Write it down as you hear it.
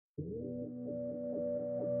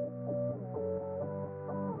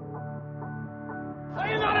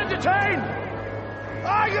entertained?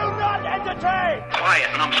 Are you not entertained?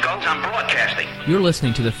 Quiet, numbskulls, I'm broadcasting. You're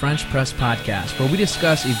listening to the French Press Podcast, where we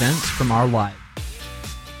discuss events from our lives.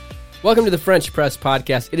 Welcome to the French Press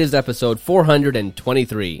Podcast. It is episode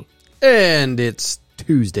 423. And it's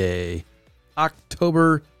Tuesday,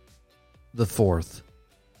 October the 4th,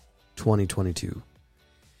 2022.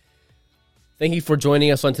 Thank you for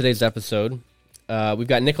joining us on today's episode. We've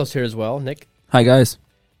got Nicholas here as well. Nick. Hi, guys.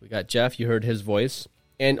 We got Jeff. You heard his voice.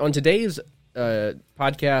 And on today's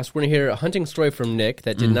podcast, we're going to hear a hunting story from Nick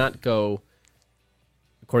that did not go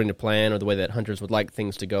according to plan or the way that hunters would like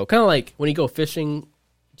things to go. Kind of like when you go fishing,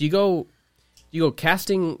 do you go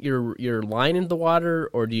casting your line into the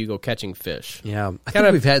water, or do you go catching fish? Yeah, I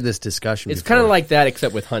think we've had this discussion It's before. kind of like that,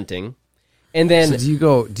 except with hunting. And then, So do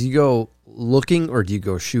you go looking, or do you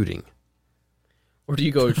go shooting? or do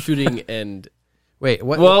you go shooting and... Wait,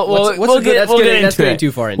 what? We'll get into it.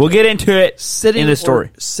 Too far into We'll it. get into it sitting in the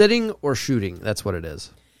story. Sitting or shooting? That's what it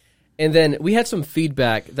is. And then we had some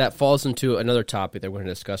feedback that falls into another topic that we're going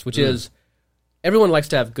to discuss, which is everyone likes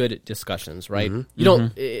to have good discussions, right? You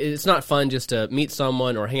don't. It's not fun just to meet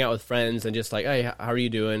someone or hang out with friends and just like, hey, how are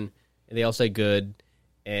you doing? And they all say good,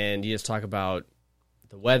 and you just talk about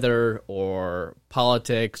the weather or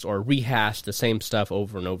politics or rehash the same stuff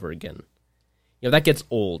over and over again. You know, that gets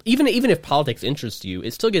old. Even if politics interests you,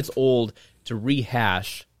 it still gets old to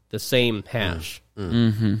rehash the same hash.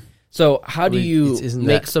 So how do you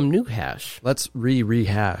make some new hash? Let's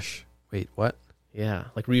rehash. Wait, what? Yeah,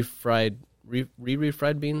 like refried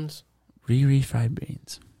beans? Refried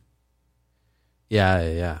beans.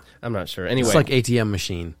 Yeah. I'm not sure. Anyway, It's like ATM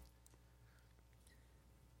machine.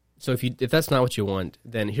 so if that's not what you want,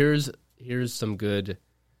 then here's some good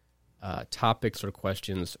topics or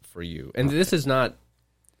questions for you. And this is not...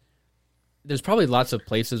 There's probably lots of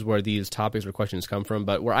places where these topics or questions come from,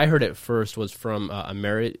 but where I heard it first was from a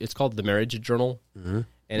marriage... It's called the Marriage Journal, and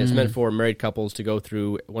it's meant for married couples to go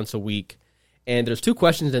through once a week. And there's 2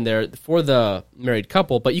 questions in there for the married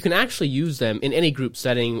couple, but you can actually use them in any group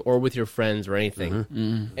setting or with your friends or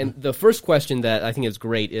anything. And the first question that I think is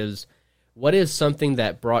great is, what is something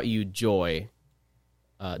that brought you joy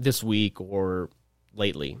this week or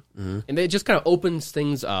lately? And it just kind of opens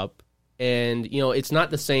things up. And, you know, it's not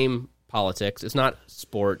the same politics. It's not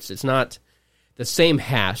sports. It's not the same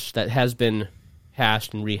hash that has been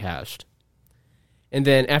hashed and rehashed. And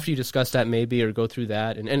then after you discuss that maybe or go through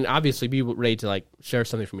that, and obviously be ready to like share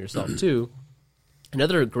something from yourself too,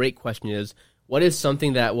 another great question is, what is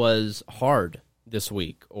something that was hard this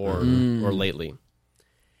week or lately?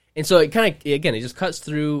 And so it kind of, again, it just cuts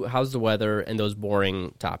through how's the weather and those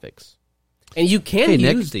boring topics. And you can use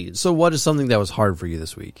Nick, these. So what is something that was hard for you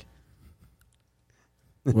this week?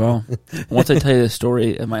 Well, once I tell you the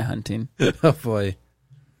story of my hunting, Oh, boy.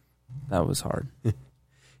 that was hard.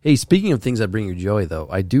 Hey, speaking of things that bring you joy, though,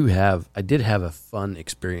 I did have a fun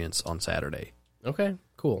experience on Saturday. Okay,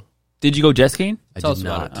 cool. Did you go jet skiing? Tell I us did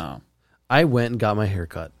about not. it. Oh. I went and got my hair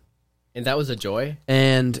cut. And that was a joy?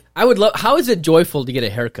 And I would love... How is it joyful to get a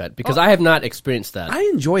haircut? Because I have not experienced that. I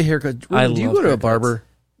enjoy haircuts. I Do you love go to a haircuts. barber?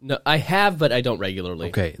 No, I have, but I don't regularly.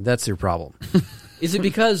 Okay, that's your problem. Is it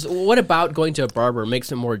because... What about going to a barber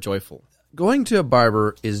makes it more joyful? Going to a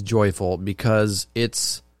barber is joyful because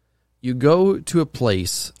it's... You go to a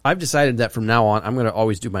place... I've decided that from now on, I'm going to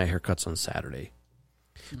always do my haircuts on Saturday.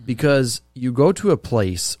 Because you go to a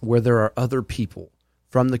place where there are other people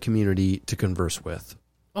from the community to converse with.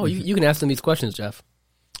 Oh, you can ask them these questions, Jeff.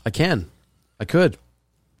 I can. I could.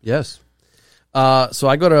 Yes. So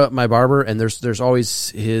I go to my barber, and there's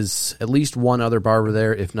always at least one other barber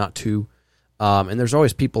there, if not 2. And there's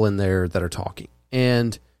always people in there that are talking.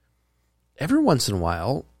 And every once in a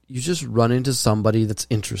while, you just run into somebody that's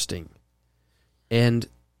interesting. And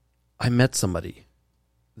I met somebody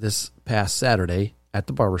this past Saturday at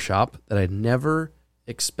the barbershop that I'd never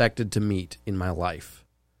expected to meet in my life.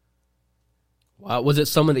 Wow, was it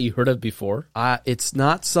someone that you heard of before? It's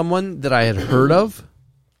not someone that I had heard of,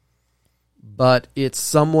 but it's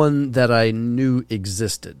someone that I knew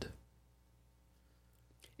existed.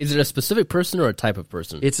 Is it a specific person or a type of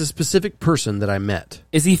person? It's a specific person that I met.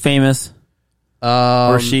 Is he famous?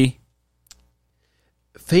 Or she?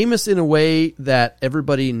 Famous in a way that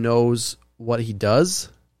everybody knows what he does,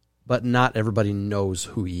 but not everybody knows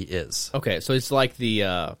who he is. Okay, so it's like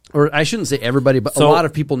the... Or I shouldn't say everybody, but So- a lot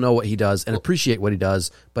of people know what he does and appreciate what he does,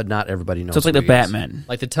 but not everybody knows So it's like who the he is. Batman.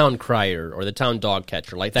 like the town crier or the town dog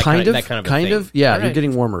catcher, like that Kind of, that kind of a kind thing. of. Yeah, All you're right.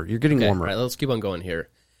 getting warmer. You're getting Okay, warmer. all right, let's keep on going here.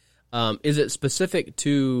 Is it specific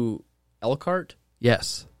to Elkhart?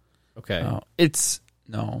 Yes. Okay. Oh, it's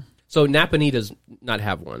no. So Napanee does not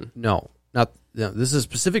have one. No. Not. No, this is a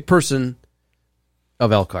specific person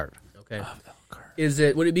of Elkhart. Okay.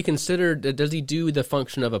 Would it be considered? Does he do the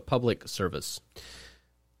function of a public service?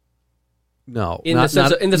 No, In the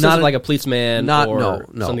sense of like a policeman or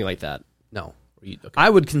no. something like that. No. Okay. I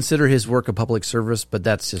would consider his work a public service, but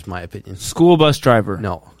that's just my opinion. School bus driver.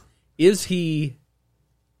 No. Is he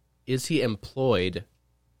employed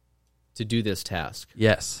to do this task?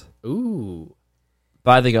 Yes. Ooh.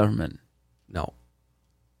 By the government. No.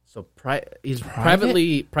 So he's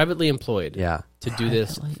privately employed. Yeah. To do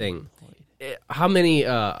this thing. How many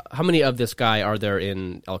of this guy are there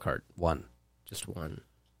in Elkhart? One. Just one.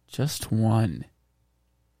 Just one.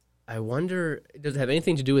 I wonder, does it have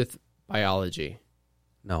anything to do with biology?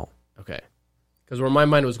 No. Okay. Because where my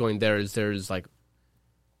mind was going that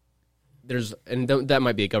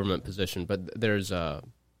might be a government position, but there's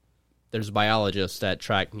biologists that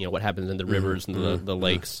track, what happens in the rivers and the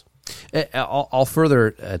lakes. I'll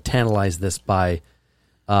further tantalize this by,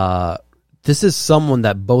 this is someone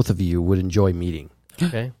that both of you would enjoy meeting.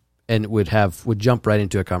 Okay. And would jump right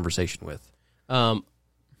into a conversation with. Are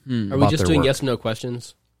we About just their doing work. yes and no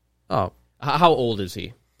questions? Oh. How old is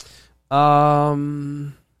he? Lower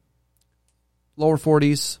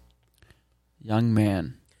 40s. Young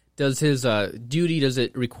man. Does his duty, does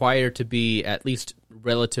it require to be at least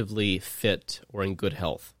relatively fit or in good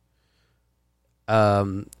health?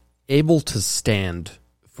 Able to stand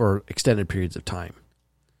for extended periods of time.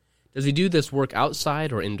 Does he do this work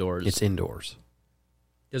outside or indoors? It's indoors.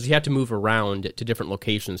 Does he have to move around to different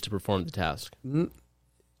locations to perform the task?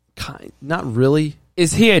 Not really.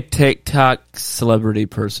 Is he a TikTok celebrity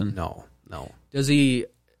person? No. Does he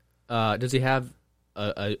have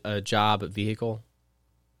a job vehicle?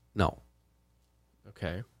 No.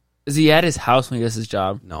 Okay. Is he at his house when he does his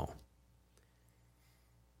job? No.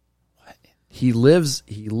 What? He lives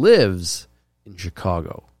in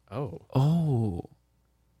Chicago. Oh.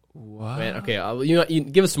 What? Man, okay, you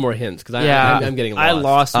give us some more hints because Yeah, I'm getting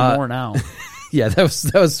lost. I lost more now. Yeah,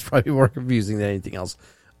 that was probably more confusing than anything else.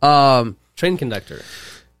 Train conductor.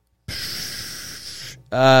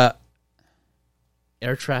 Air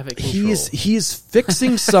traffic control. He's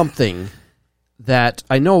fixing something that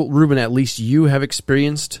I know, Ruben, at least you have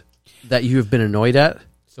experienced that you have been annoyed at.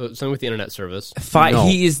 So something with the internet service. No.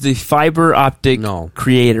 He is the fiber optic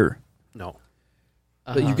creator. No.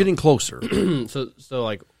 But you're getting closer. So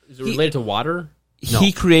like, is it related to water? No.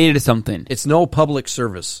 He created something. It's no public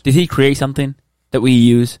service. Did he create something that we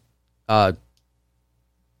use?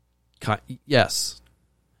 Yes.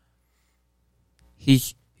 He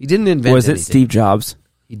didn't invent Was it anything. Steve Jobs?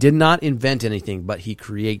 He did not invent anything, but he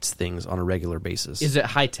creates things on a regular basis. Is it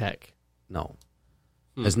high tech? No.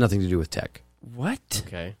 It has nothing to do with tech. What?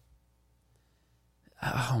 Okay.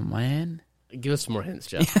 Oh, man. Give us some more hints,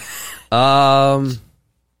 Jeff.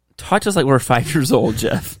 Talk to us like we're 5 years old,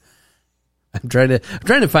 Jeff. I'm trying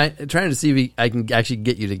to see if I can actually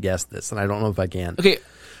get you to guess this, and I don't know if I can. Okay.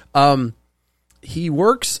 He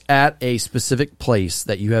works at a specific place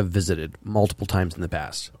that you have visited multiple times in the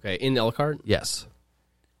past. Okay, in Elkhart? Yes.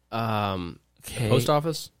 Okay. Post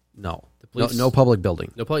office? No. The police? No public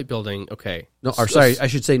building. No public building. Okay. No, or sorry, I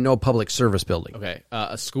should say no public service building. Okay.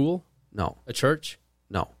 A school? No. A church?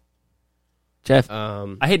 No. Jeff,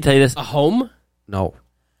 I hate to tell you this. A home? No.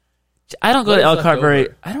 I don't go What to is Elkhart left very...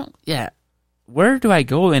 over? I don't... Yeah. Where do I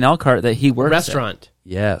go in Elkhart that he works Restaurant.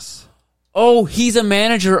 Yes. at? Oh, he's a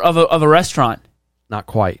manager of a restaurant. Not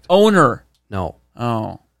quite. Owner. No.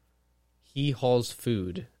 Oh. He hauls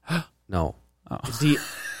food. No. Is he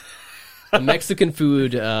a Mexican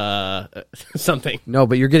food something? No,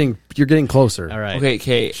 but you're getting closer. All right.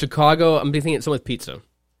 Okay. Chicago, I'm thinking it's something with pizza.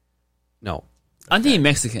 No. I'm thinking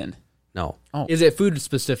Mexican. No. Is it food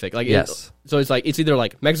specific? Like Yes. So it's either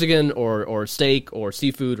like Mexican or steak or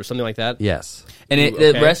seafood or something like that? Yes. And Ooh, the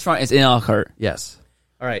okay. restaurant is in Elkhart. Yes.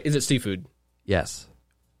 All right. Is it seafood? Yes.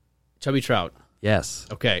 Chubby trout. Yes.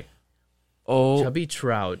 Okay. Oh. Chubby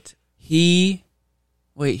trout. He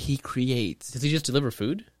creates. Does he just deliver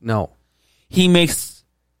food? No. He makes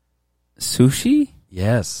sushi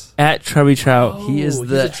Yes. at Chubby Trout. He is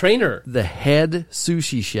he's a trainer. the head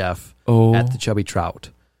sushi chef Oh. at the Chubby Trout,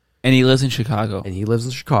 And he lives in Chicago. and he lives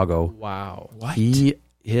in Chicago. Wow. What?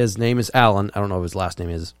 His name is Alan. I don't know what his last name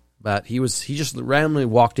is, but he just randomly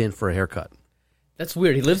walked in for a haircut. That's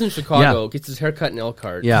weird. He lives in Chicago, Yeah. gets his haircut in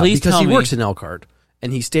Elkhart. Yeah, Please because tell he me. works in Elkhart,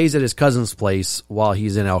 and he stays at his cousin's place while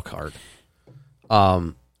he's in Elkhart.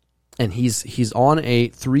 And he's on a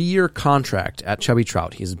 3-year contract at Chubby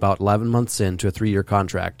Trout. He's about 11 months into a 3-year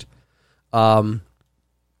contract. And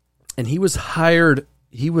he was hired.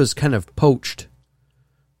 He was kind of poached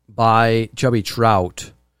by Chubby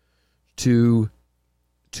Trout to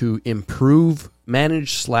to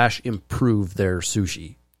manage/improve their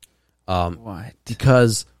sushi. What?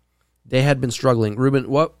 Because they had been struggling. Ruben,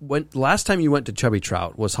 last time you went to Chubby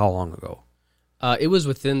Trout was how long ago? It was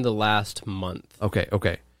within the last month. Okay.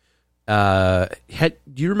 Do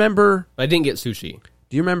you remember? I didn't get sushi.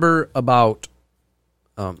 Do you remember about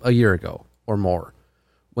a year ago or more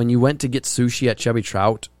when you went to get sushi at Chubby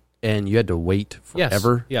Trout and you had to wait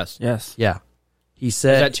forever? Yes. Yeah. He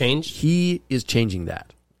said Has that changed? He is changing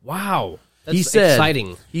that. Wow. That's He said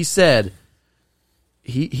exciting. He said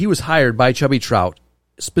he was hired by Chubby Trout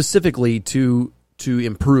specifically to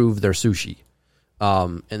improve their sushi,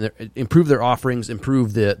 and improve their offerings,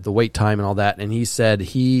 improve the wait time and all that. And he said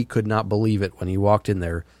he could not believe it when he walked in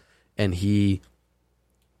there, and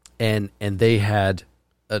they had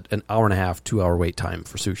an hour and a half, 2 hour wait time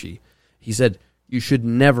for sushi. He said you should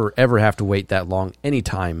never ever have to wait that long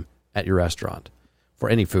anytime at your restaurant for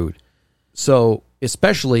any food. So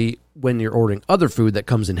especially when you're ordering other food that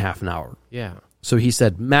comes in half an hour. Yeah. So he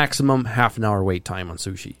said maximum half an hour wait time on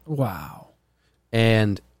sushi. Wow.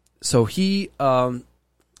 And so he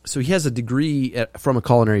has a degree from a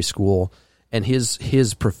culinary school, and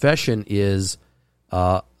his profession is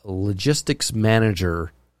logistics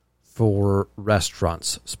manager for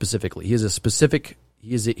restaurants specifically. He's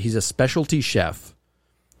a specialty chef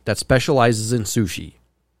that specializes in sushi.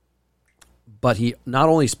 But he not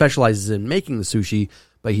only specializes in making the sushi,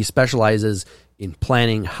 but he specializes in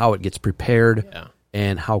planning how it gets prepared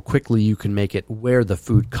and how quickly you can make it, where the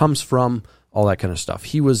food comes from, all that kind of stuff.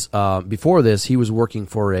 He was before this, he was working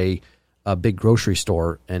for a big grocery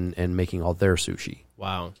store and making all their sushi.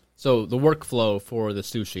 Wow. So the workflow for the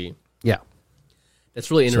sushi. Yeah.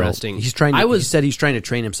 That's really interesting. So he said he's trying to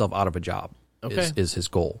train himself out of a job. Okay. Is his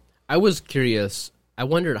goal. I was curious. I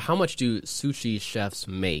wondered, how much do sushi chefs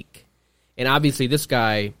make? And obviously this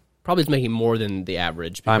guy probably is making more than the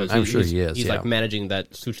average. Because I'm sure he is. He's like managing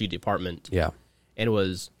that sushi department. Yeah. And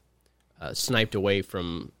was sniped away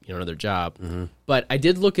from another job. Mm-hmm. But I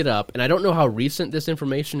did look it up, and I don't know how recent this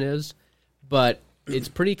information is, but it's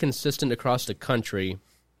pretty consistent across the country.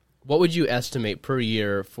 What would you estimate per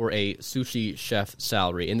year for a sushi chef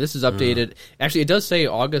salary? And this is updated. Actually, it does say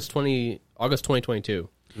August 2022.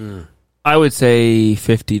 I would say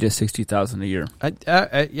 50 to 60,000 a year.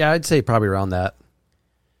 I'd say probably around that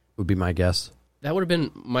would be my guess. That would have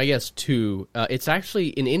been my guess too. It's actually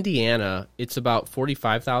in Indiana. It's about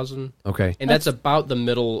 45,000. Okay, and that's about the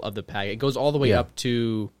middle of the pack. It goes all the way up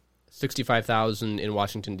to 65,000 in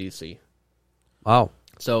Washington D.C. Wow.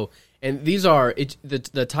 So, and these are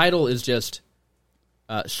the title is just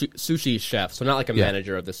sushi chef. So not like a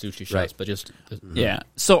manager of the sushi chefs, but just Yeah.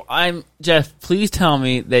 So Jeff, please tell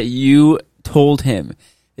me that you told him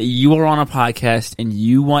that you are on a podcast and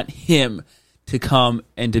you want him to come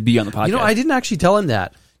and to be on the podcast. I didn't actually tell him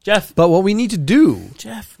that, Jeff. But what we need to do,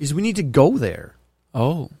 Jeff, is we need to go there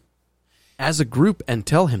Oh. as a group and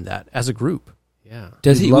tell him that as a group. yeah.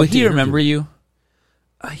 Would he remember you?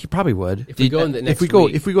 He probably would. If we go in the next week.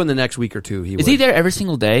 If we go in the next week or two, he would. Is he there every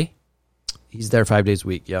single day? He's there 5 days a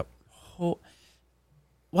week. Yep. Oh.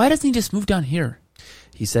 Why doesn't he just move down here?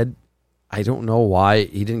 He said, I don't know why.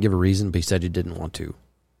 He didn't give a reason, but he said he didn't want to.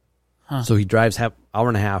 Huh. So he drives hour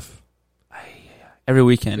and a half. Every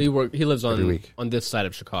weekend. He lives Every week. on this side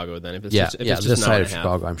of Chicago. Then if it's Yeah, just, if it's just this an side hour of and a half.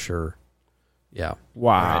 Chicago, I'm sure. Yeah.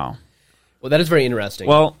 Wow. Well, that is very interesting.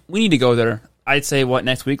 Well, we need to go there. I'd say,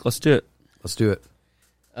 next week? Let's do it. Let's do it.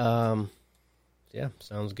 yeah,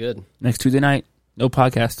 sounds good. Next Tuesday night, no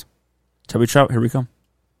podcast. Chubby Trout, here we come.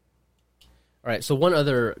 All right, so one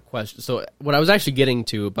other question. So what I was actually getting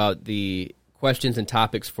to about the questions and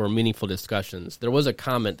topics for meaningful discussions, there was a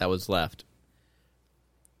comment that was left,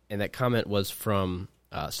 and that comment was from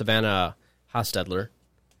Savannah Hostetler,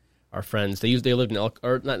 our friends. They lived in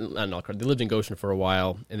they lived in Goshen for a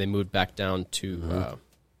while, and they moved back down to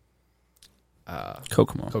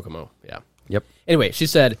Kokomo. Yeah. Yep. Anyway, she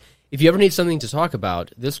said, if you ever need something to talk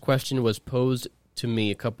about, this question was posed to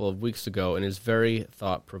me a couple of weeks ago and is very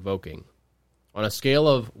thought-provoking. On a scale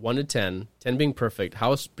of 1 to 10, 10 being perfect,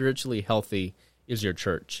 how spiritually healthy is your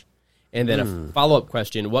church? And then a follow-up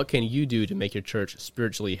question, what can you do to make your church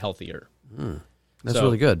spiritually healthier? That's So,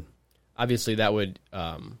 really good. Obviously, that would,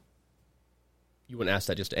 you wouldn't ask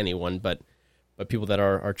that just to anyone, but people that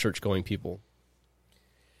are church-going people.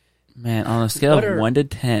 Man, on a scale of 1 to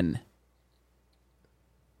 10,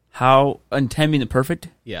 and 10 being the perfect?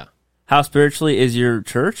 Yeah. How spiritually is your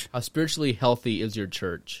church? How spiritually healthy is your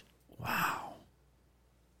church? Wow.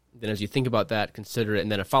 Then as you think about that, consider it,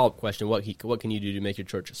 and then a follow-up question, what can you do to make your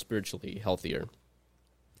church spiritually healthier?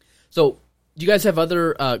 So, do you guys have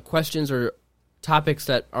other questions or topics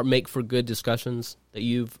that make for good discussions that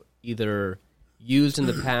you've either used in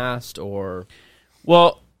the past or?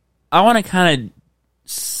 Well, I want to kind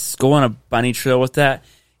of go on a bunny trail with that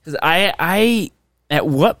because I at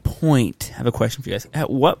what point I have a question for you guys. At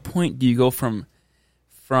what point do you go from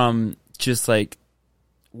just like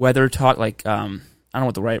weather talk, like I don't know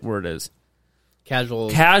what the right word is, Casual,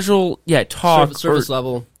 talk surface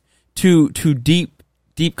level, to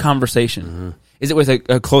deep conversation? Mm-hmm. Is it with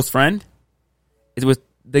a close friend? Is it with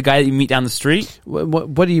the guy that you meet down the street?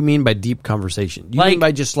 What do you mean by deep conversation? Do you mean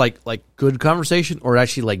by just like good conversation, or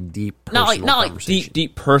actually like deep personal not conversation? like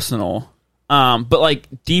deep personal, but like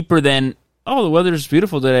deeper than, oh, the weather's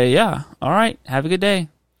beautiful today. Yeah, all right, have a good day.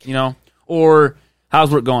 You know, or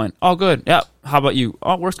how's work going? Oh, good. Yeah. How about you?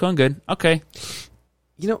 Oh, work's going good. Okay.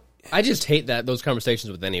 You know, I just hate that those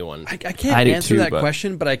conversations with anyone. I can't I do answer too, that but-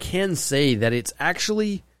 question, but I can say that it's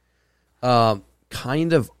actually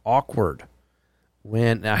kind of awkward.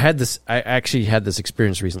 When I actually had this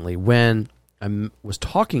experience recently when I was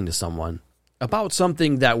talking to someone about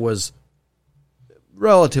something that was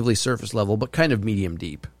relatively surface level, but kind of medium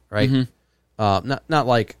deep, right? Mm-hmm. Not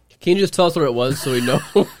like. Can you just tell us what it was so we know?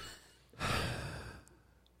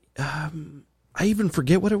 I even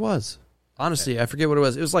forget what it was. Honestly, I forget what it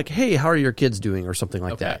was. It was like, "Hey, how are your kids doing?" or something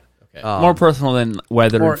like that. Okay. More personal than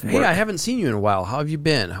weather. Or, and "Hey, work. I haven't seen you in a while. How have you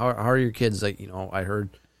been? How are your kids?" Like, I heard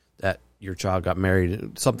that your child got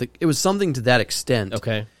married. Something. It was something to that extent.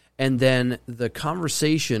 Okay. And then the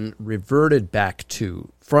conversation reverted back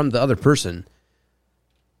to, from the other person,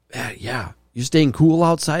 yeah, you staying cool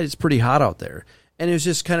outside? It's pretty hot out there. And it was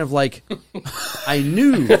just kind of like, I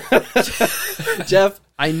knew, Jeff.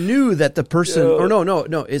 I knew that the person, or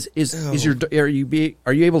no, is are you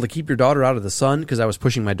able to keep your daughter out of the sun? Because I was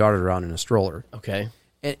pushing my daughter around in a stroller. Okay.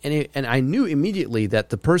 And I knew immediately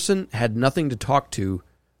that the person had nothing to talk to,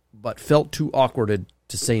 but felt too awkward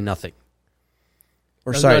to say nothing.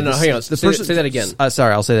 Or sorry, no, hang on. Say that again.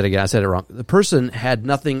 Sorry, I'll say that again. I said it wrong. The person had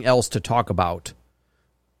nothing else to talk about,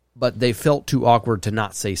 but they felt too awkward to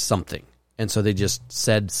not say something, and so they just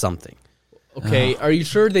said something. Okay. Are you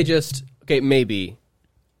sure they just? Okay, maybe.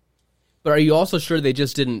 But are you also sure they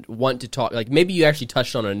just didn't want to talk? Like maybe you actually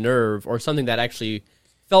touched on a nerve or something that actually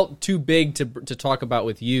felt too big to talk about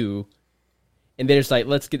with you, and they're just like,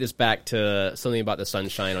 let's get this back to something about the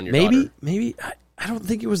sunshine on your daughter. Maybe I don't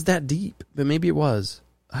think it was that deep, but maybe it was.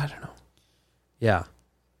 I don't know. Yeah.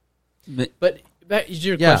 But back to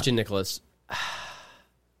your question, Nicholas.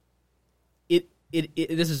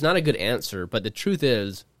 This is not a good answer, but the truth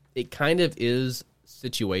is, it kind of is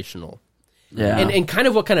situational. Yeah. And kind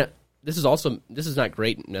of what kind of this is not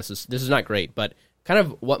great. This is not great, but kind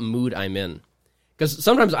of what mood I'm in. Because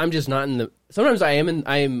sometimes I'm just not in the. Sometimes I am in.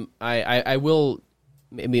 I will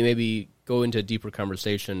maybe go into a deeper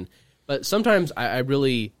conversation, but sometimes I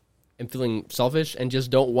really am feeling selfish and just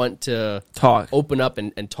don't want to open up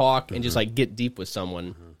and talk and just like get deep with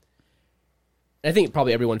someone. I think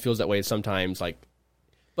probably everyone feels that way sometimes. Like,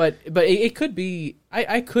 but it could be.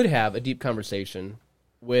 I could have a deep conversation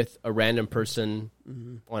with a random person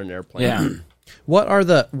on an airplane. Yeah. What are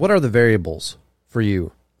the variables for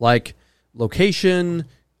you? Like location,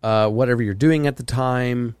 whatever you're doing at the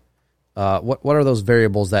time. What are those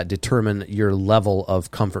variables that determine your level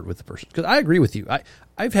of comfort with the person? Because I agree with you.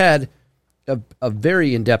 I've had a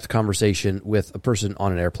very in-depth conversation with a person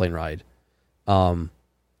on an airplane ride.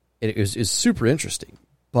 It is super interesting,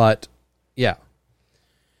 but yeah.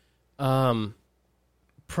 Probably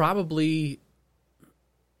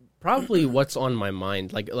what's on my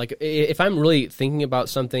mind. Like if I'm really thinking about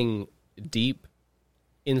something deep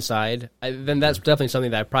inside, then that's definitely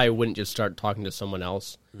something that I probably wouldn't just start talking to someone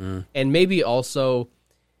else. And maybe also,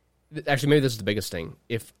 actually, maybe this is the biggest thing.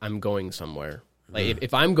 If I'm going somewhere, like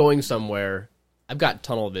if I'm going somewhere, I've got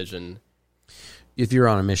tunnel vision. If you're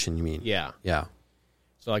on a mission, you mean? Yeah. Yeah.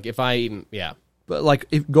 So like But like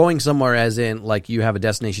if going somewhere as in like you have a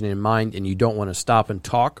destination in mind and you don't want to stop and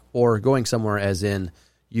talk, or going somewhere as in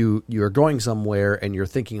you're going somewhere and you're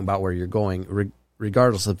thinking about where you're going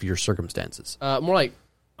regardless of your circumstances. more like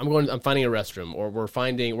I'm finding a restroom, or we're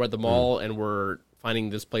at the mall and we're finding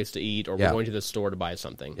this place to eat, or we're going to this store to buy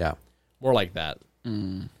something. Yeah. More like that.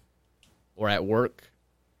 Or at work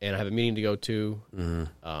and I have a meeting to go to.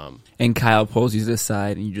 And Kyle pulls you to the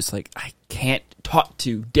side, and you're just like, I can't talk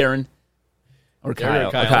to Darren or Darren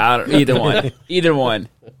or Kyle. Kyle. Either one. Either one.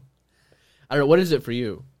 I don't know, what is it for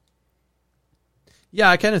you? Yeah,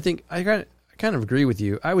 I kind of agree with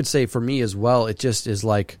you. I would say for me as well, it just is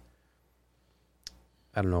like,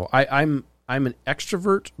 I don't know. I'm an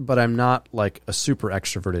extrovert, but I'm not like a super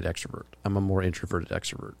extroverted extrovert. I'm a more introverted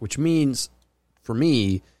extrovert, which means for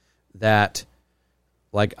me that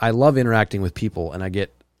Like, I love interacting with people, and I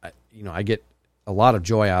get a lot of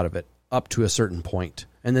joy out of it up to a certain point.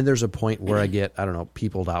 And then there's a point where I get, I don't know,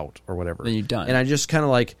 peopled out or whatever. Then you're done. And I just kind of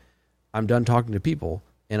like, I'm done talking to people,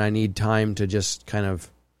 and I need time to just kind of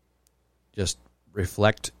just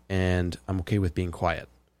reflect, and I'm okay with being quiet.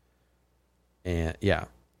 And yeah.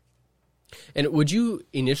 And would you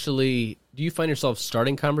initially, do you find yourself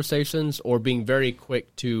starting conversations or being very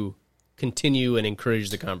quick to continue and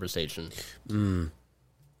encourage the conversation?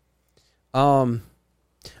 I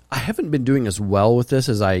haven't been doing as well with this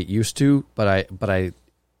as I used to, but I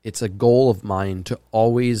it's a goal of mine to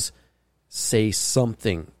always say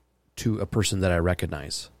something to a person that I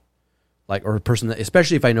recognize. Like, or a person that,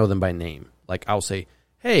 especially if I know them by name. Like, I'll say,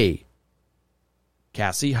 "Hey,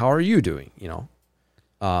 Cassie, how are you doing?"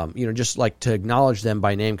 Just like to acknowledge them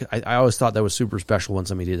by name. I always thought that was super special when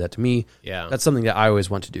somebody did that to me. Yeah. That's something that I always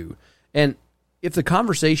want to do. And if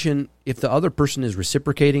the other person is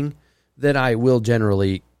reciprocating, then I will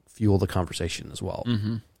generally fuel the conversation as well.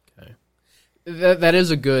 Mm-hmm. Okay. That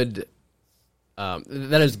is a good,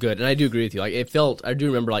 that is good. And I do agree with you. Like, I do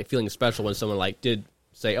remember like feeling special when someone like did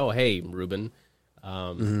say, "Oh, hey, Ruben,"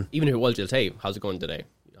 even if it was just, "Hey, how's it going today?"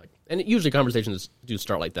 And usually conversations do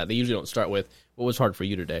start like that. They usually don't start with, "What was hard for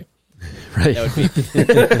you today?" Right.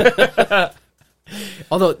 That would be,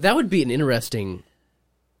 although that would be an interesting.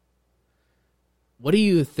 What do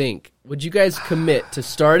you think? Would you guys commit to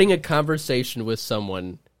starting a conversation with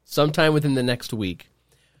someone sometime within the next week?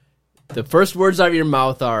 The first words out of your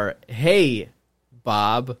mouth are, "Hey,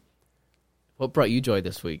 Bob, what brought you joy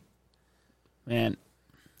this week?" Man.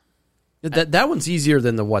 That one's easier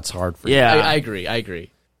than the "what's hard for you." Yeah. I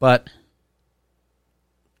agree. But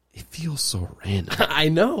it feels so random. I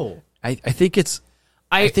know. I think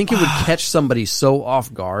I think it would catch somebody so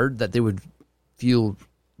off guard that they would feel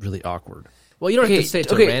really awkward. Well, you don't have Okay, to say it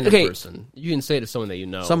to okay, a random okay. person. You can say it to someone that you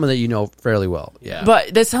know. Someone that you know fairly well. Yeah.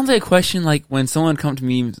 But that sounds like a question, like when someone come to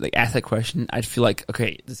me like ask that question, I'd feel like,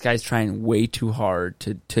 okay, this guy's trying way too hard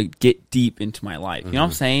to get deep into my life. You know what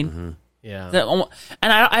I'm saying? Mm-hmm. Yeah.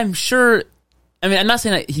 And I'm sure. I mean, I'm not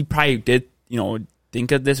saying that he probably did,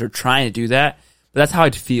 think of this or trying to do that, but that's how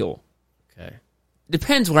I'd feel. Okay.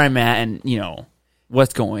 Depends where I'm at and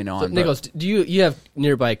what's going on. So, Nicholas, do you have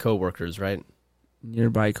nearby coworkers, right?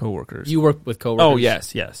 Nearby coworkers. You work with coworkers. Oh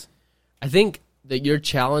yes. I think that your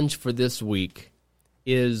challenge for this week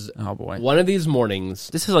is Oh boy. one of these mornings.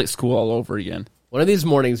 This is like school all over again. One of these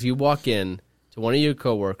mornings, you walk in to one of your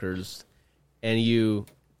coworkers, and you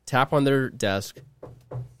tap on their desk.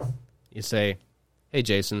 You say, "Hey,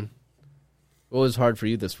 Jason, what was hard for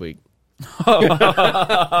you this week?"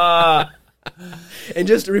 And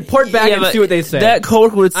just report back and see what they say. That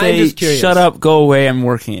coworker would I'm say, just curious. "Shut up, go away, I'm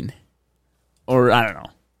working," or I don't know.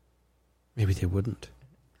 Maybe they wouldn't.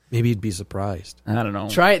 Maybe you'd be surprised. I don't know.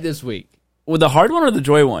 Try it this week. With the hard one or the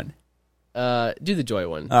joy one? Do the joy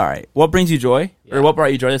one. All right. What brings you joy? Yeah. Or what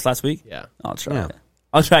brought you joy this last week? Yeah. I'll try Yeah. it.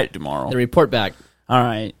 I'll try it tomorrow. And report back. All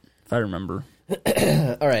right. If I remember.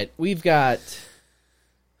 All right. We've got.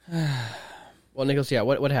 Well, Nicholas, yeah.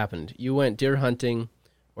 What happened? You went deer hunting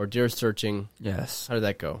or deer searching. Yes. How did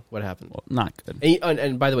that go? What happened? Well, not good.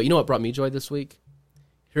 And by the way, you know what brought me joy this week?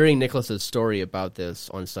 Hearing Nicholas's story about this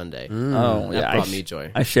on Sunday. Oh, That yeah. brought me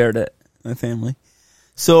joy. I shared it with my family.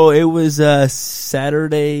 So it was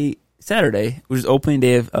Saturday, which was opening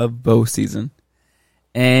day of bow season.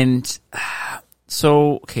 And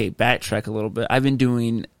so, okay, backtrack a little bit. I've been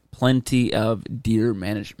doing plenty of deer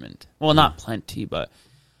management. Well, not plenty, but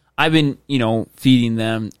I've been, feeding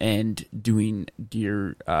them and doing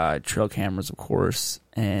deer trail cameras, of course.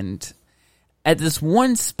 And at this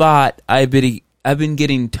one spot, I've been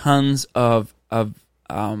getting tons of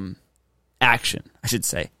action, I should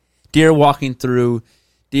say. Deer walking through,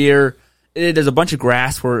 deer. There's a bunch of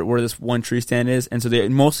grass where this one tree stand is, and so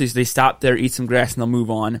they stop there, eat some grass, and they'll move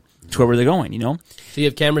on to wherever they're going. So you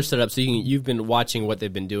have cameras set up, so you've been watching what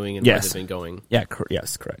they've been doing and where they've been going. Yeah,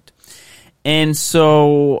 yes, correct. And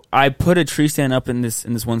so I put a tree stand up in this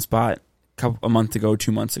one spot a month ago,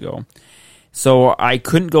 2 months ago. So I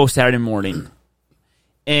couldn't go Saturday morning.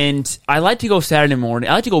 And I like to go Saturday morning.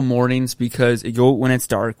 I like to go mornings because it go when it's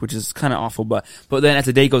dark, which is kind of awful. But then as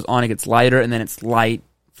the day goes on, it gets lighter, and then it's light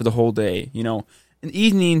for the whole day. In the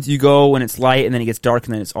evenings, you go when it's light, and then it gets dark,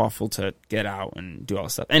 and then it's awful to get out and do all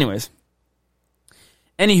this stuff. Anywho,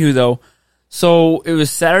 though, so it was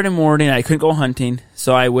Saturday morning. I couldn't go hunting,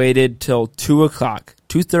 so I waited till 2 o'clock.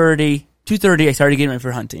 2:30, I started getting ready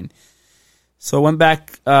for hunting. So I went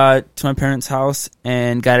back to my parents' house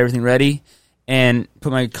and got everything ready. And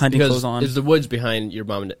put my hunting clothes on. Is the woods behind your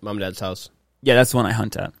mom and dad's house? Yeah, that's the one I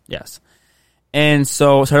hunt at. Yes. And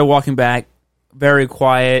so I started walking back. very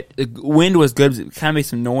quiet. The wind was good. It kind of made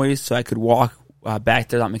some noise, so I could walk back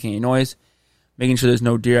there without making any noise, making sure there's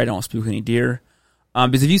no deer. I don't spook any deer.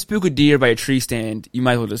 Because if you spook a deer by a tree stand, you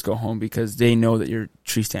might as well just go home because they know that your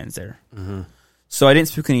tree stand's there. Mm-hmm. So I didn't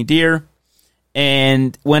spook any deer,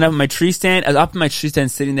 and went up in my tree stand. I was up in my tree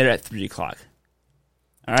stand sitting there at 3 o'clock.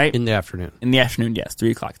 All right? In the afternoon. In the afternoon, yes.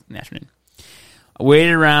 3 o'clock in the afternoon. I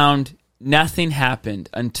waited around. Nothing happened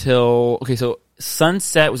until... Okay, so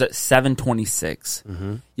sunset was at 7:26.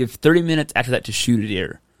 Mm-hmm. You have 30 minutes after that to shoot a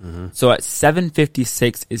deer. Mm-hmm. So at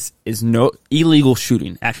 7:56 is no illegal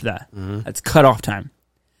shooting after that. Mm-hmm. That's cutoff time.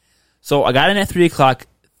 So I got in at 3 o'clock.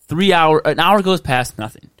 An hour goes past,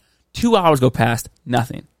 nothing. 2 hours go past,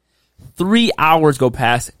 nothing. 3 hours go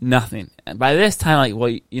past, nothing. And by this time, like, well,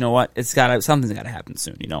 you know what? Something's got to happen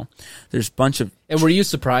soon. You know, there's a bunch of. And were you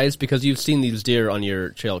surprised because you've seen these deer on your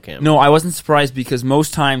trail cam? No, I wasn't surprised because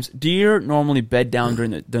most times deer normally bed down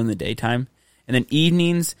during the daytime, and then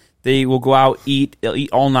evenings they will go out they'll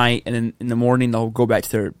eat all night, and then in the morning they'll go back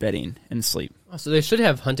to their bedding and sleep. Oh, so they should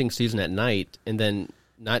have hunting season at night and then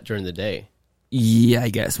not during the day. Yeah, I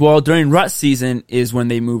guess. Well, during rut season is when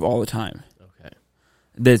they move all the time. Okay.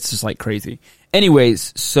 That's just like crazy.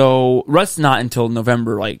 Anyways, so rut's not until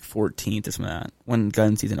November 14th is when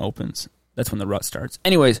gun season opens. That's when the rut starts.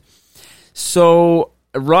 Anyways, so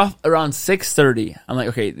around 6:30, I'm like,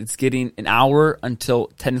 okay, it's getting an hour until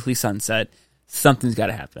technically sunset. Something's got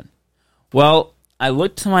to happen. Well, I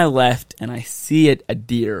look to my left and I see a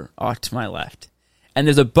deer off to my left, and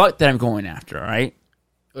there's a buck that I'm going after. All right.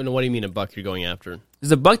 Oh, no, what do you mean a buck you're going after?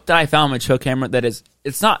 There's a buck that I found on my trail camera that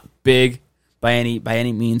it's not big by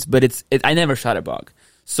any means, but I never shot a buck.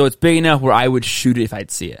 So it's big enough where I would shoot it if I'd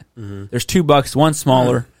see it. Mm-hmm. There's 2 bucks, one's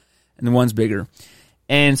smaller and the one's bigger.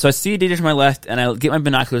 And so I see a deer to my left and I get my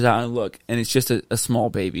binoculars out and I look, and it's just a small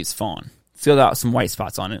baby. It's fawn. Still got some white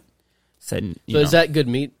spots on it. Is that good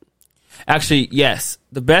meat? Actually, yes.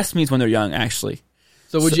 The best meat's when they're young, actually.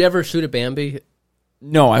 So would you ever shoot a Bambi?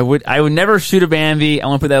 No, I would never shoot a Bambi. I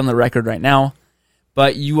want to put that on the record right now.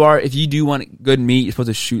 But if you do want good meat, you're supposed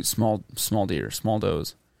to shoot small deer, small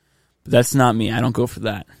does. But that's not me. I don't go for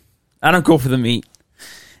that. I don't go for the meat.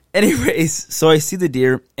 Anyways, so I see the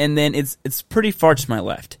deer, and then it's pretty far to my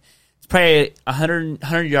left. It's probably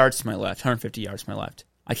 100 yards to my left, 150 yards to my left.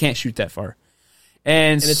 I can't shoot that far.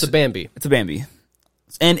 And it's a Bambi. It's a Bambi.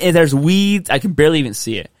 And there's weeds. I can barely even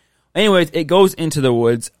see it. Anyways, it goes into the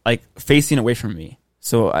woods, facing away from me.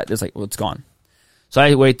 So it's it's gone. So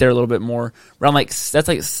I wait there a little bit more. Around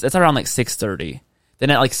that's around 6:30. Then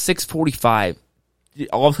at 6:45,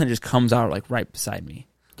 all of a sudden it just comes out right beside me.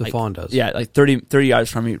 The fawn does. Yeah, 30 yards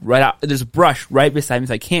from me. Right out. There's brush right beside me,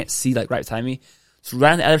 so I can't see right beside me. So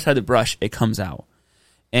right on the other side of the brush, it comes out,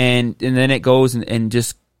 and then it goes and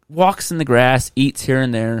just walks in the grass, eats here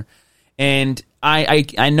and there, and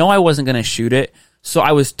I know I wasn't gonna shoot it, so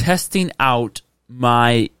I was testing out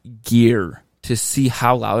my gear to see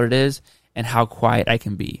how loud it is and how quiet I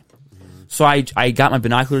can be. So I got my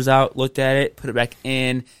binoculars out, looked at it, put it back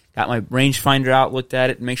in, got my rangefinder out, looked at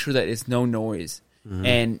it, make sure that it's no noise. Mm-hmm.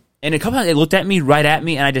 And a couple times it looked at me,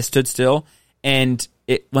 and I just stood still, and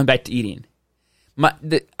it went back to eating.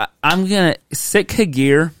 I'm going to... Sitka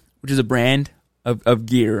Gear, which is a brand of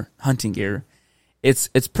gear, hunting gear, it's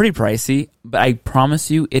pretty pricey, but I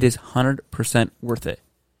promise you it is 100% worth it.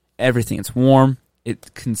 Everything. It's warm.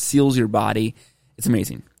 It conceals your body. It's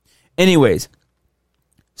amazing. Anyways,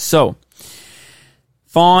 so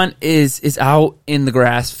fawn is out in the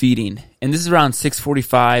grass feeding, and this is around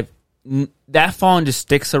 6:45. That fawn just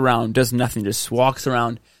sticks around, does nothing, just walks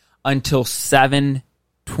around until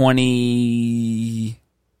 7:20,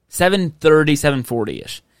 7:30,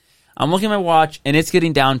 7:40-ish. I'm looking at my watch, and it's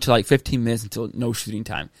getting down to 15 minutes until no shooting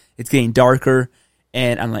time. It's getting darker,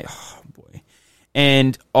 and I'm like, oh, boy.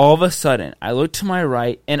 And all of a sudden, I look to my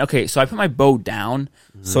right, and okay, so I put my bow down,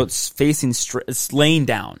 so it's facing straight, it's laying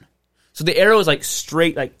down. So the arrow is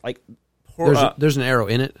straight, there's an arrow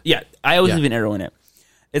in it? Yeah, I always leave an arrow in it.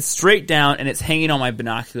 It's straight down, and it's hanging on my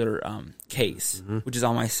binocular case, which is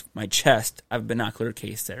on my chest. I have a binocular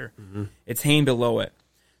case there. Mm-hmm. It's hanging below it.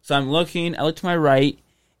 So I'm looking, I look to my right,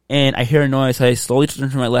 and I hear a noise, so I slowly turn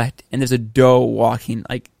to my left, and there's a doe walking,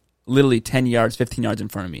 literally 10 yards, 15 yards in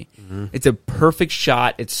front of me. Mm-hmm. It's a perfect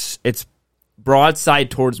shot. It's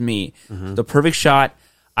broadside towards me. Mm-hmm. The perfect shot.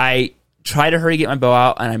 I tried to hurry to get my bow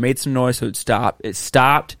out, and I made some noise so it stopped. It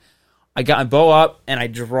stopped. I got my bow up, and I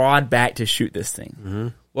drawed back to shoot this thing. Mm-hmm.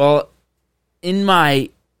 Well,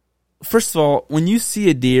 first of all, when you see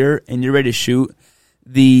a deer and you're ready to shoot,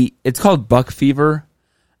 it's called buck fever,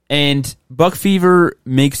 And buck fever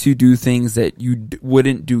makes you do things that you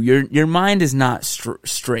wouldn't do. Your mind is not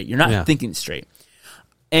straight. You're not thinking straight.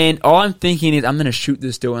 And all I'm thinking is, I'm going to shoot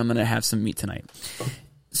this doe and I'm going to have some meat tonight.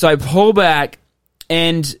 So I pull back,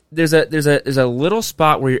 and there's a little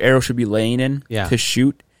spot where your arrow should be laying in to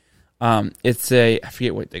shoot. It's I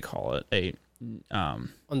forget what they call it, on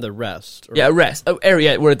the rest. Rest.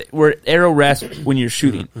 Area where arrow rests when you're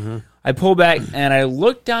shooting. Mm-hmm. I pull back and I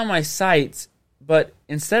look down my sights, but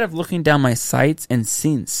instead of looking down my sights and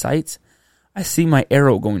seeing sights, I see my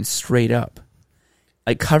arrow going straight up,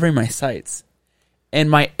 like covering my sights. And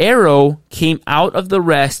my arrow came out of the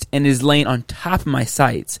rest and is laying on top of my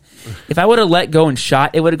sights. If I would have let go and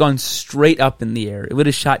shot, it would have gone straight up in the air. It would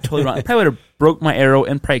have shot totally wrong. It probably would have broke my arrow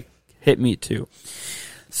and probably hit me too.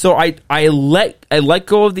 So I let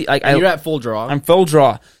go of the you're at full draw. I'm full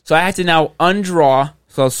draw. So I had to now undraw.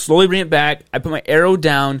 So I'll slowly bring it back. I put my arrow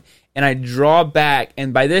down and I draw back.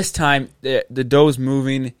 And by this time, the doe's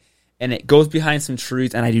moving and it goes behind some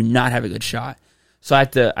trees, and I do not have a good shot. So I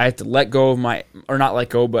have to let go of not let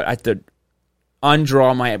go, but I have to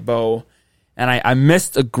undraw my bow, and I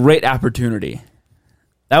missed a great opportunity.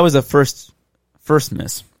 That was a first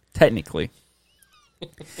miss, technically.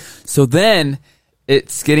 So then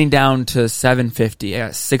it's getting down to 7:50. I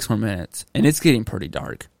got 6 more minutes, and it's getting pretty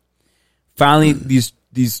dark. Finally,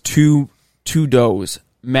 these two does,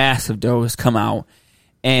 massive does, come out,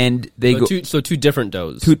 and they go. Two different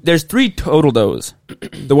does. There's 3 total does.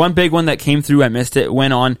 The one big one that came through, I missed it,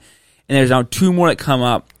 went on, and there's now 2 more that come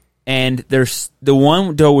up, and there's the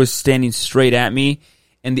one doe was standing straight at me,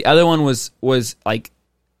 and the other one was like,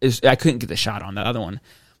 I couldn't get the shot on that other one.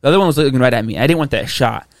 The other one was looking right at me. I didn't want that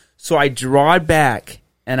shot, so I drawed back,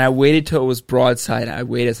 and I waited till it was broadside. I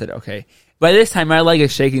waited. I said, okay. By this time, my leg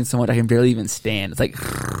is shaking so much I can barely even stand. It's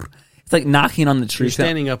like knocking on the tree. You're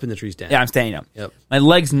standing up in the tree stand. Yeah, I'm standing up. Yep. My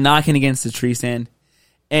leg's knocking against the tree stand,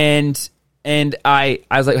 and I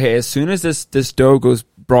was like, hey, as soon as this doe goes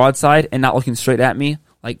broadside and not looking straight at me,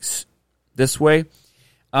 like this way,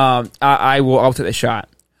 I'll take the shot.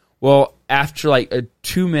 Well, after like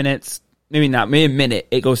 2 minutes, maybe a minute,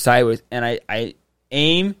 it goes sideways, and I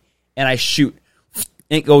aim and I shoot.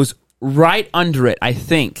 It goes right under it. I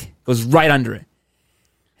think it goes right under it,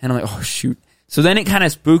 and I'm like, oh shoot. So then it kind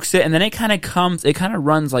of spooks it, and then it kind of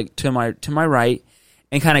runs like to my right,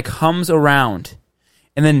 and kind of comes around,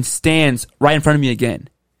 and then stands right in front of me again.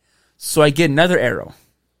 So I get another arrow,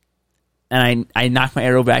 and I knock my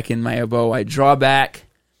arrow back in my bow. I draw back.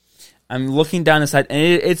 I'm looking down the side, and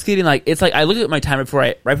it's getting like, it's like I looked at my time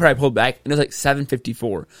right before I pulled back, and it was like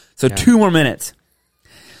 7:54. So 2 more minutes.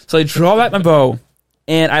 So I draw back my bow,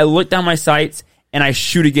 and I look down my sights, and I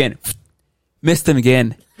shoot again. Missed him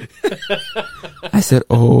again. I said,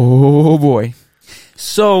 oh boy.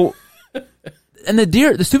 So, and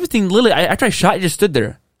the stupid thing, literally, after I shot, it just stood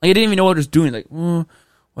there. Like, I didn't even know what it was doing. Like,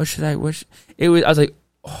 what should I, I was like,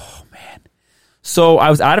 oh man. So I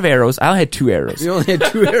was out of arrows. I only had 2 arrows. You only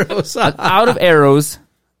had 2 arrows. I was out of arrows,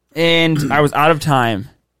 and I was out of time,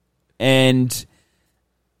 and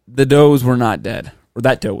the does were not dead. Or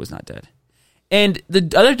that doe was not dead. And the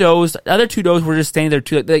other 2 does were just standing there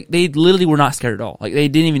too. Like, they literally were not scared at all. Like, they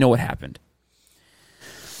didn't even know what happened.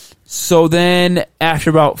 So then, after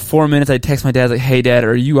about 4 minutes, I text my dad, like, hey Dad,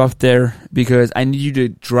 are you up there? Because I need you to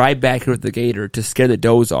drive back here with the gator to scare the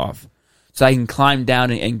does off, so I can climb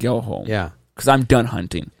down and go home. Yeah. Because I'm done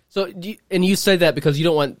hunting. So, you say that because you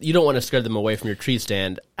don't want to scare them away from your tree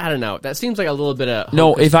stand. I don't know. That seems like a little bit of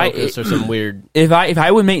hocus or some weird. If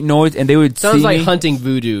I would make noise and they would sounds see like me, hunting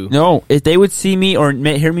voodoo. No, if they would see me or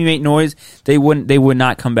hear me make noise, they would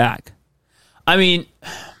not come back. I mean,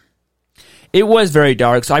 it was very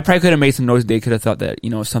dark, so I probably could have made some noise. They could have thought that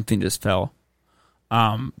something just fell,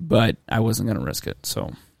 but I wasn't going to risk it.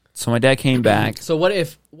 So my dad came back. So what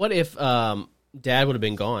if Dad would have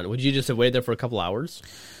been gone? Would you just have waited there for a couple hours?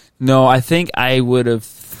 No, I think I would have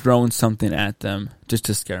thrown something at them just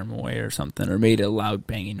to scare them away or something, or made a loud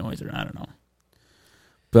banging noise, or I don't know.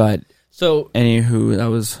 But so anywho, that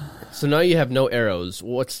was. So now you have no arrows.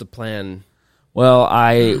 What's the plan? Well,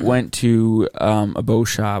 I went to a bow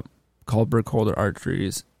shop called Burkholder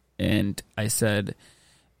Archeries, and I said,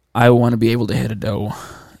 I want to be able to hit a doe,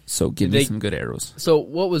 so give me some good arrows.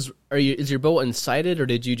 So is your bow unsighted, or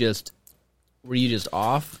were you just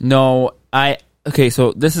off? No, okay,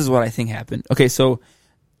 so this is what I think happened. Okay, so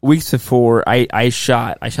weeks before, I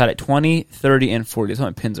shot at 20, 30, and 40. That's what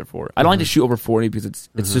my pins are for. I don't like to shoot over 40 because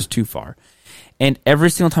it's just too far. And every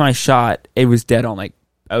single time I shot, it was dead on. Like,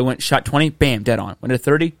 I shot 20, bam, dead on. Went to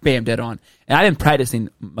 30, bam, dead on. And I've been practicing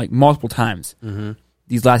like multiple times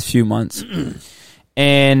these last few months.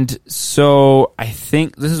 And so I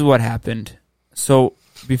think this is what happened. So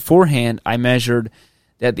beforehand, I measured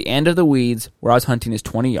that at the end of the weeds where I was hunting is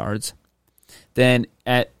 20 yards. Then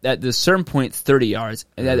at the certain point, it's 30 yards.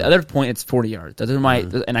 And at the other point, it's 40 yards. Those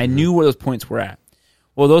are and I knew where those points were at.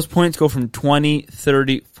 Well, those points go from 20,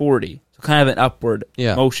 30, 40. So kind of an upward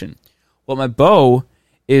motion. Well, my bow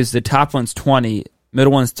is the top one's 20,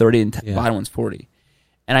 middle one's 30, and bottom one's 40.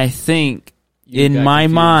 And I think in my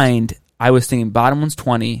mind, I was thinking bottom one's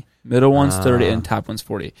 20, middle one's 30, and top one's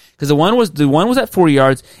 40. Because the one was at 40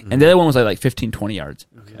 yards, and the other one was like 15, 20 yards.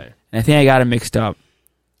 Okay. And I think I got it mixed up.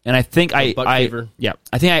 And I think I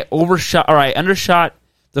think I overshot or I undershot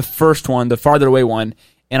the first one, the farther away one,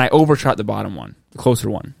 and I overshot the bottom one, the closer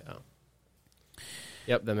one. Yeah.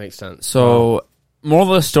 Yep, that makes sense. So, moral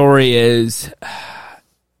of the story is,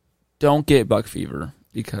 don't get buck fever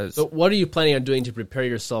because. So, what are you planning on doing to prepare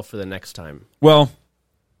yourself for the next time? Well,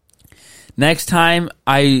 next time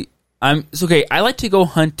it's okay. I like to go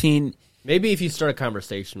hunting. Maybe if you start a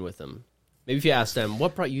conversation with them, maybe if you ask them,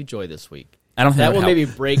 "What brought you joy this week?" I don't think that will maybe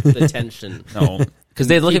break the tension. No, because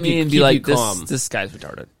they look at me and be like, "This guy's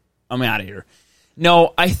retarded. I'm out of here."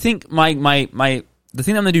 No, I think my the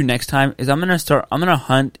thing I'm gonna do next time is I'm gonna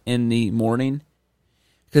hunt in the morning,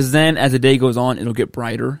 because then as the day goes on, it'll get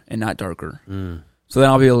brighter and not darker. So then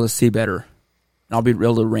I'll be able to see better, and I'll be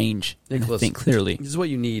able to range and think clearly. This is what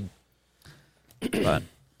you need. But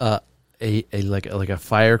like a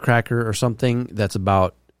firecracker or something that's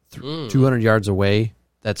about 200 yards away.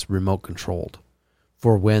 That's remote controlled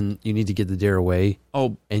for when you need to get the deer away.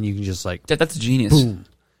 Oh, and you can just like that's genius. Boom,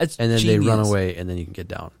 that's and then genius. they run away, and then you can get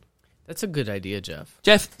down. That's a good idea, Jeff.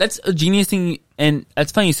 Jeff, that's a genius thing, and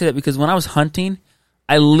that's funny you say that because when I was hunting,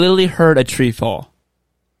 I literally heard a tree fall.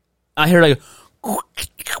 I heard like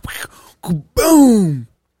boom, and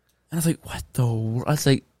I was like, "What the?" I was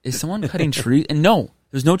like, "Is someone cutting trees?" And no,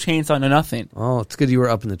 there's no chainsaw, no nothing. Oh, it's good you were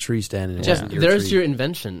up in the tree standing. And Jeff, watching there's tree. your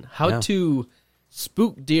invention. How to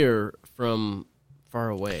spook deer from far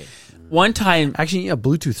away. One time, Actually, a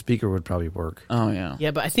Bluetooth speaker would probably work. oh yeah,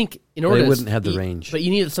 Yeah, but I think in order They to wouldn't have the range. But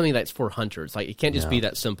you need something that's for hunters. Like it can't just be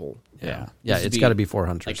that simple. yeah. Yeah, Needs to it's be got to be for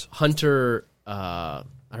hunters. Like hunter. I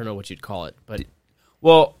don't know what you'd call it, but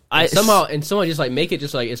Well, I somehow just like make it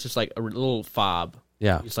just like it's just like a little fob.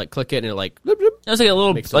 Yeah. You just like click it and it like bloop, bloop. it was like a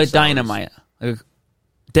little Make some like sounds. dynamite, like a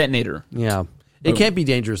detonator. Yeah. It can't be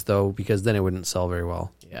dangerous, though, because then it wouldn't sell very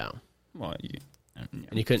well. Yeah, Well, and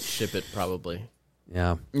you couldn't ship it probably.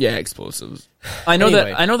 Yeah. yeah, explosives. I know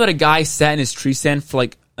Anyway. that a guy sat in his tree stand for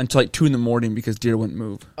like until like 2 a.m. because deer wouldn't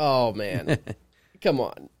move. Oh man, come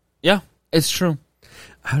on. Yeah, it's true.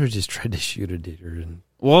 I would have just tried to shoot a deer. And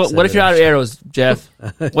Well, set what if it you're up. out of arrows, Jeff?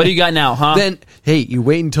 What do you got now, huh? Then, hey, you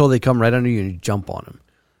wait until they come right under you and you jump on them.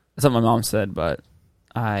 That's what my mom said, but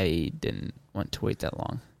I didn't want to wait that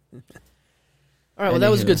long. All right, well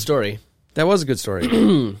that was a good story. That was a good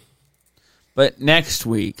story. But next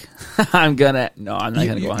week, I'm not gonna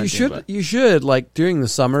go hunting. You should like during the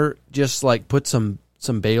summer, just like put some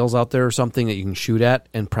bales out there or something that you can shoot at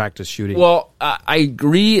and practice shooting. Well, I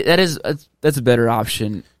agree. That's a better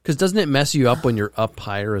option. Because doesn't it mess you up when you're up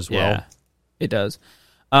higher as well? Yeah, it does.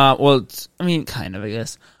 Well, kind of, I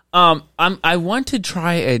guess. I want to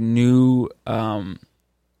try a new hunting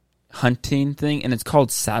thing, and it's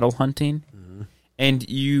called saddle hunting. Mm-hmm. And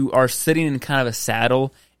you are sitting in kind of a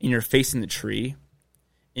saddle, and you're facing the tree,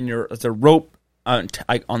 and there's a rope on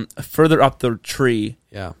further up the tree.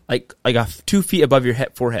 Yeah, like 2 feet above your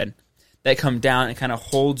forehead, that come down and kind of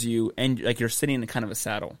holds you, and like you're sitting in kind of a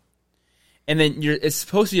saddle. And then it's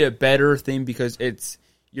supposed to be a better thing because it's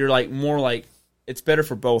better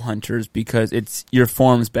for bow hunters because your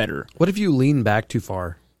form's better. What if you lean back too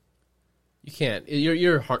far? You can't.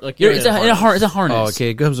 You're like It's a harness. Oh, okay.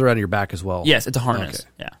 It comes around your back as well. Yes, it's a harness. Okay.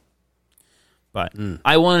 Yeah. But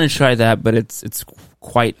I wanted to try that, but it's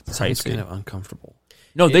quite Sounds pricey. kind of uncomfortable.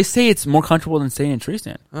 No, they say it's more comfortable than staying in a tree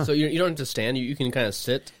stand. So you don't have to stand. You can kind of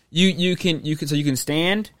sit. You can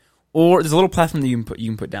stand, or there's a little platform that you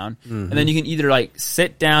can put down, and then you can either like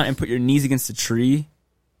sit down and put your knees against the tree.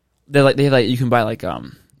 You can buy like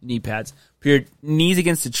knee pads. Put your knees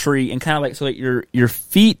against the tree and kind of like so like your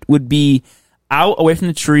feet would be out away from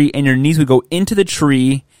the tree and your knees would go into the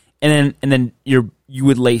tree, and then you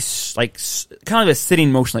would lay like kind of a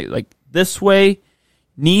sitting motion like this way,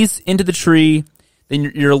 knees into the tree,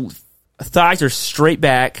 then your thighs are straight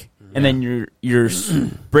back, and then your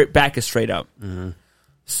back is straight up. Mm-hmm.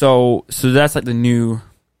 So that's like the new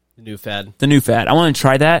fad. The new fad. I want to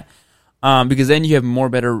try that because then you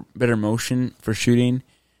have better motion for shooting.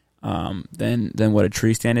 than what a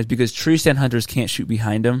tree stand is, because tree stand hunters can't shoot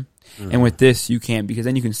behind them, and with this you can, because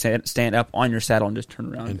then you can stand up on your saddle and just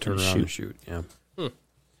turn around and shoot. Yeah.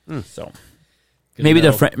 So Good maybe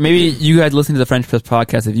to know. maybe you guys listening to the French Press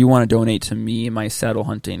podcast, if you want to donate to me and my saddle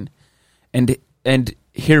hunting, and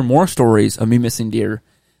hear more stories of me missing deer,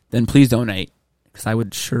 then please donate, because I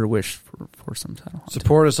would sure wish for some saddle hunting.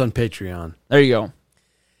 Support us on Patreon. There you go.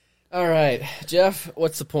 All right, Jeff,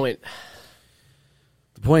 what's the point?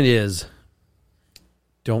 The point is,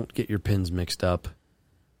 don't get your pins mixed up.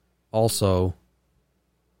 Also,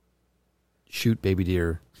 shoot baby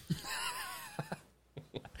deer.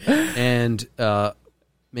 And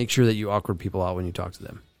make sure that you awkward people out when you talk to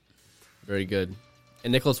them. Very good.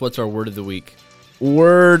 And Nicholas, what's our word of the week?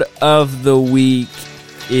 Word of the week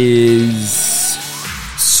is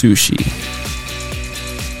sushi.